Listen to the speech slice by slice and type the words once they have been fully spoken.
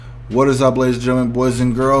What is up, ladies and gentlemen, boys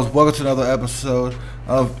and girls? Welcome to another episode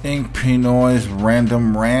of Ink Pinoy's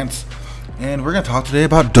Random Rants. And we're going to talk today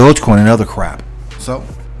about Dogecoin and other crap. So,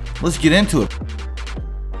 let's get into it.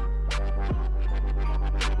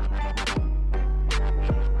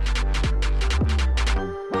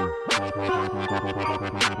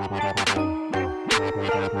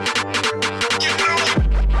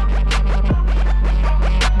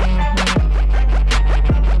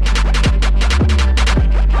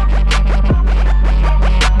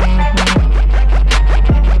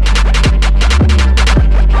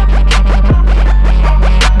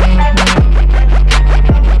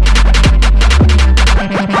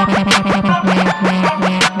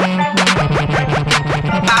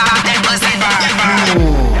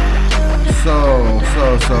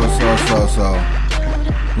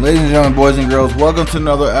 Ladies and gentlemen, boys and girls, welcome to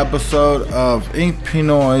another episode of Ink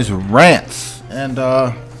Pinoy's Rants. And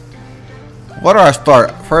where do I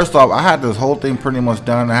start? First off, I had this whole thing pretty much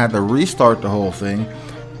done. I had to restart the whole thing.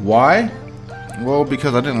 Why? Well,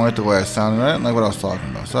 because I didn't like the way I sounded. I didn't like what I was talking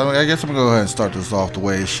about. So I guess I'm going to go ahead and start this off the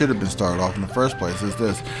way it should have been started off in the first place. Is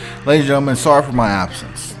this. Ladies and gentlemen, sorry for my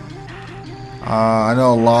absence. I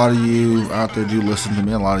know a lot of you out there do listen to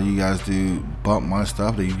me. A lot of you guys do bump my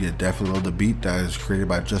stuff. That you get definitely love the beat that is created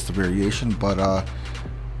by Just a Variation. But I've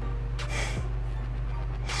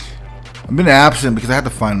been absent because I had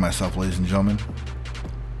to find myself, ladies and gentlemen.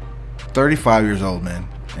 35 years old, man.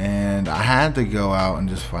 And I had to go out and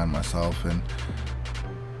just find myself. And,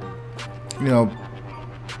 you know,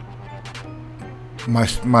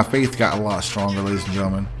 my faith got a lot stronger, ladies and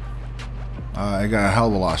gentlemen. It got a hell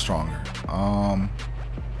of a lot stronger.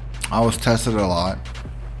 I was tested a lot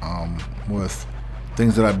with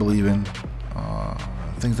things that I believe in,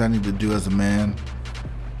 things I need to do as a man,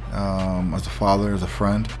 as a father, as a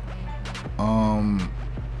friend,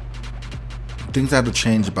 things I have to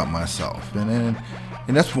change about myself. And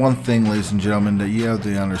that's one thing, ladies and gentlemen, that you have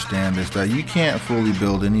to understand is that you can't fully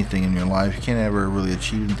build anything in your life. You can't ever really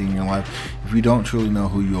achieve anything in your life if you don't truly know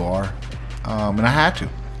who you are. And I had to.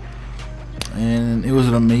 And it was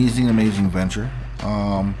an amazing venture.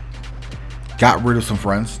 Got rid of some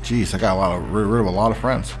friends. Jeez, I got rid of a lot of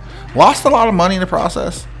friends. Lost a lot of money in the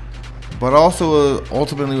process, but also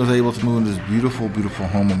ultimately was able to move into this beautiful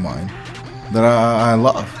home of mine that I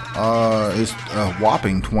love. It's a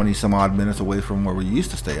whopping 20 some odd minutes away from where we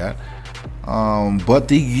used to stay at. But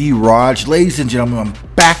the garage, ladies and gentlemen, I'm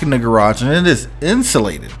back in the garage and it is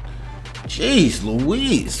insulated. Jeez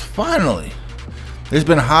Louise, finally. It's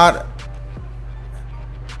been hot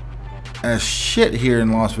as shit here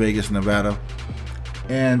in Las Vegas, Nevada,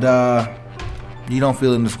 and you don't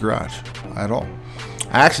feel it in this garage at all.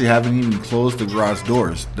 I actually haven't even closed the garage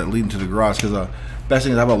doors that lead into the garage because best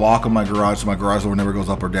thing is I have a lock on my garage, so my garage door never goes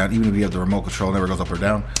up or down. Even if you have the remote control, it never goes up or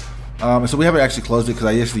down. So we haven't actually closed it because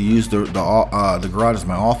I actually used the garage as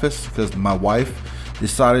my office because my wife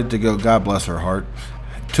decided to go. God bless her heart.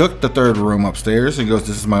 Took the third room upstairs and goes,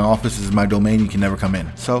 "This is my office. This is my domain. You can never come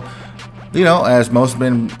in." So, you know, as most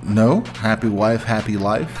men know, happy wife, happy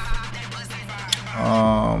life.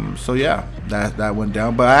 So yeah, that went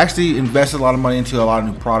down. But I actually invested a lot of money into a lot of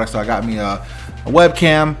new products. So I got me a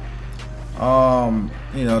webcam,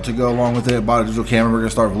 you know, to go along with it. Bought a digital camera. We're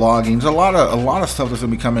gonna start vlogging. There's a lot of stuff that's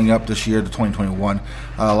gonna be coming up this year, the 2021.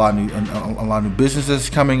 A lot of new businesses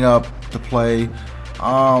coming up to play.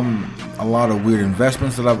 A lot of weird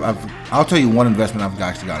investments that I'll tell you one investment I've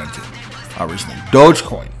actually got into. Recently,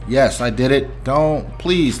 Dogecoin. Yes, I did it. Don't,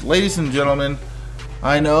 please, ladies and gentlemen.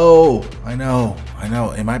 I know.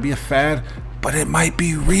 It might be a fad, but it might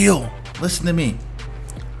be real. Listen to me.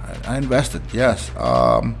 I invested. Yes,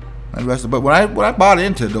 I invested. But when I bought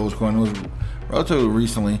into Dogecoin, it was relatively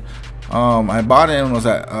recently. I bought in was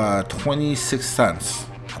at 26 cents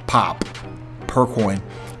a pop per coin.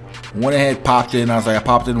 Went ahead, popped in. I was like, I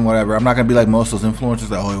popped in whatever. I'm not gonna be like most of those influencers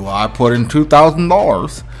that, oh, well, I put in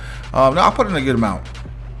 $2,000. No, I put in a good amount.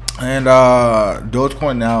 And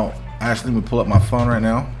Dogecoin now, actually, let me pull up my phone right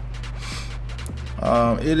now.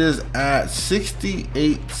 It is at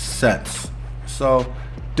 68 cents. So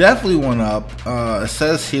definitely went up. It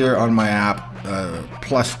says here on my app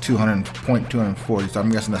plus 240. So I'm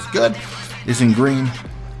guessing that's good. It's in green.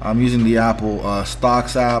 I'm using the Apple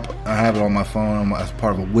Stocks app. I have it on my phone as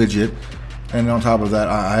part of a widget. And on top of that,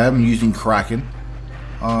 I am using Kraken.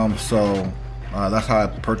 So that's how I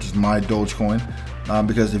purchased my Dogecoin.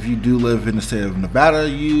 Because if you do live in the state of Nevada,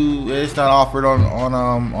 it's not offered on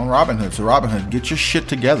Robinhood. So Robinhood, get your shit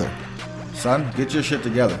together, son. Get your shit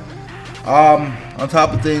together. On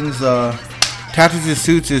top of things, Tattoos and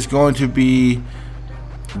Suits is going to be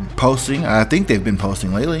posting. I think they've been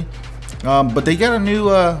posting lately. But they got a new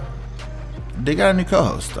they got a new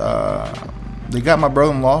co-host. They got my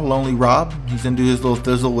brother-in-law, Lonely Rob. He's gonna do his little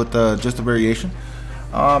thizzle with Just a Variation.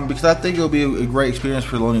 Because I think it'll be a great experience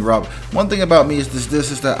for Lonely Rob. One thing about me is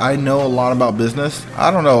this is that I know a lot about business.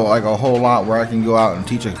 I don't know like a whole lot where I can go out and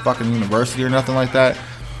teach a fucking university or nothing like that.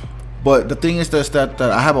 But the thing is that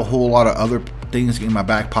I have a whole lot of other things in my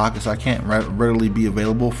back pocket, so I can't readily be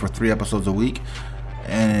available for 3 episodes a week.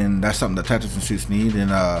 And that's something that Tactics and Suits need.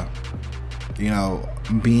 And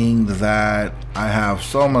being that I have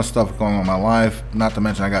so much stuff going on in my life, not to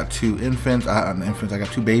mention I got 2 infants. I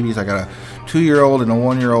got 2 babies. I got a 2-year-old and a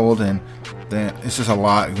 1-year-old, and then it's just a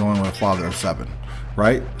lot going with a father of 7,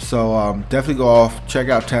 right? So definitely go off, check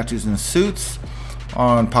out Tactics and Suits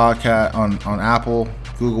on podcast on Apple,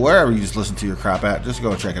 Google, wherever you just listen to your crap at. Just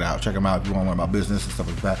go and check it out. Check them out if you want to learn about business and stuff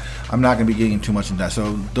like that. I'm not going to be getting too much into that.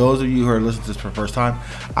 So those of you who are listening to this for the first time,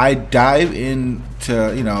 I dive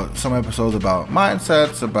into some episodes about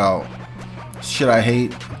mindsets, about shit I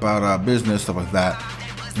hate, about business, stuff like that.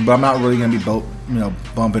 But I'm not really going to be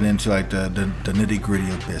bumping into like the nitty gritty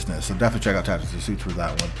of business. So definitely check out Tactics and Suits for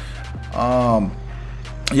that one.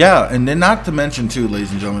 Yeah, and then not to mention too,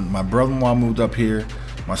 ladies and gentlemen, my brother-in-law moved up here.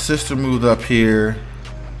 My sister moved up here.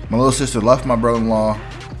 My little sister left my brother-in-law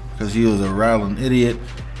because he was a rattling idiot,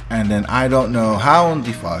 and then I don't know how in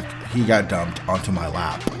the fuck he got dumped onto my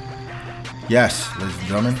lap. Yes, ladies and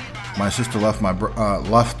gentlemen, my sister left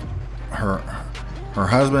left her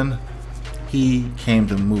husband. He came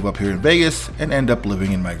to move up here in Vegas and end up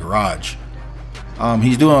living in my garage.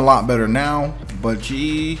 He's doing a lot better now, but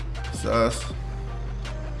Jesus,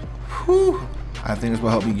 whew, I think it's what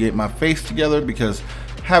helped me get my face together, because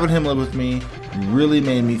having him live with me really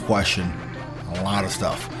made me question a lot of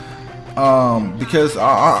stuff. Because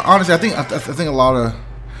honestly, I think a lot of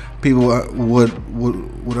people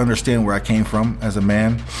would understand where I came from as a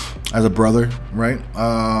man, as a brother, right?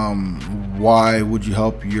 Why would you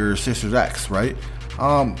help your sister's ex, right?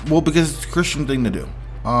 Well, because it's a Christian thing to do.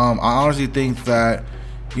 I honestly think that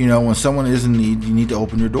when someone is in need, you need to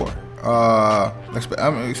open your door.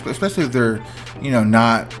 Especially if they're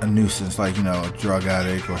not a nuisance, like a drug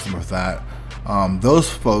addict or something like that. Those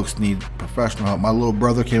folks need professional help. My little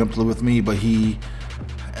brother came up to live with me, but he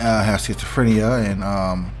has schizophrenia and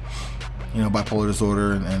bipolar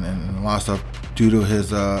disorder and a lot of stuff due to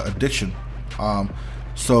his addiction.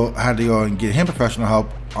 So I had to go and get him professional help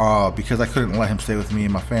because I couldn't let him stay with me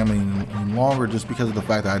and my family any longer, just because of the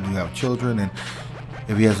fact that I do have children, and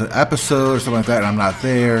if he has an episode or something like that and I'm not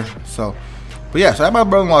there. So I had my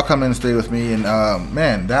brother-in-law come in and stay with me, and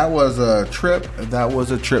man, that was a trip.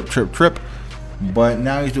 Trip. But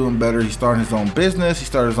now he's doing better. He's starting his own business. He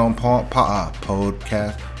started his own podcast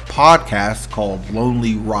called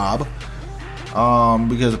Lonely Rob,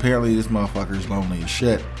 because apparently this motherfucker is lonely as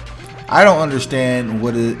shit. I don't understand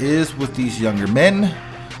what it is with these younger men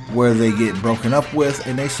where they get broken up with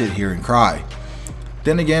and they sit here and cry.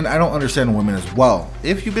 Then again, I don't understand women as well.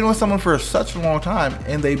 If you've been with someone for such a long time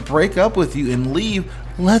and they break up with you and leave,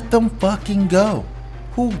 let them fucking go.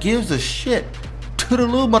 Who gives a shit?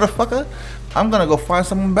 Toodaloo, motherfucker. I'm gonna go find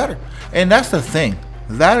someone better. And that's the thing.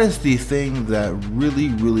 That is the thing that really,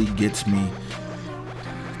 really gets me.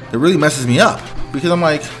 That really messes me up. Because I'm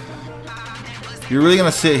like, you're really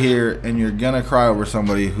gonna sit here and you're gonna cry over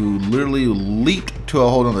somebody who literally leaped to a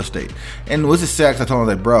whole other state. And was it sad? I told him,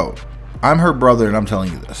 like, bro, I'm her brother and I'm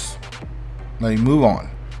telling you this. Like, move on.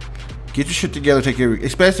 Get your shit together, take care of it.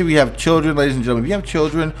 Especially if you have children, ladies and gentlemen. If you have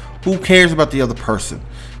children, who cares about the other person?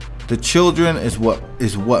 The children is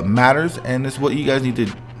what matters, and it's what you guys need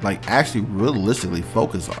to actually realistically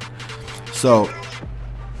focus on. So,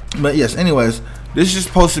 but yes, anyways, this is just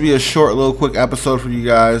supposed to be a short little quick episode for you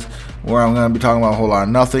guys where I'm going to be talking about a whole lot of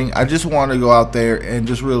nothing. I just want to go out there and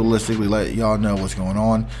just realistically let y'all know what's going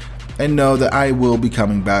on, and know that I will be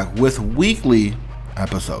coming back with weekly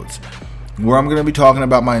episodes where I'm going to be talking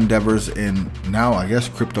about my endeavors in now, I guess,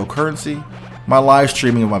 cryptocurrency, my live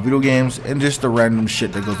streaming of my video games, and just the random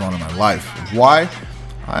shit that goes on in my life. Why?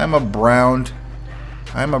 I am a brown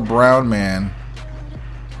man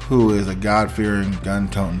who is a God-fearing,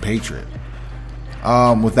 gun-toting patriot.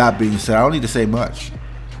 With that being said, I don't need to say much.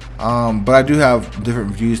 But I do have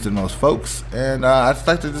different views than most folks, and I just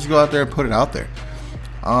like to just go out there and put it out there.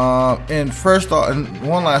 And first off, and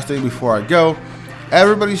one last thing before I go,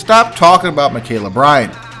 everybody stop talking about Michaela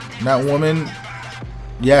Bryant. That woman,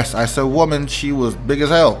 yes, I said woman, she was big as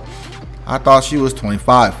hell. I thought she was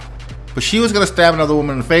 25. But she was going to stab another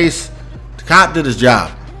woman in the face. The cop did his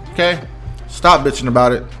job. Okay? Stop bitching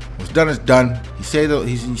about it. What's done is done. He saved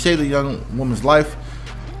the young woman's life.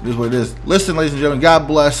 It is what it is. Listen, ladies and gentlemen, God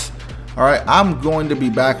bless. All right, I'm going to be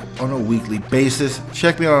back on a weekly basis.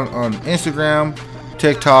 Check me out on Instagram,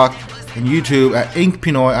 TikTok, and YouTube at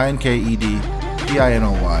InkPinoy,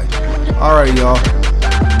 INKEDPINOY. All right, y'all.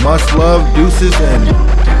 Much love, deuces, and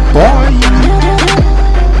bye.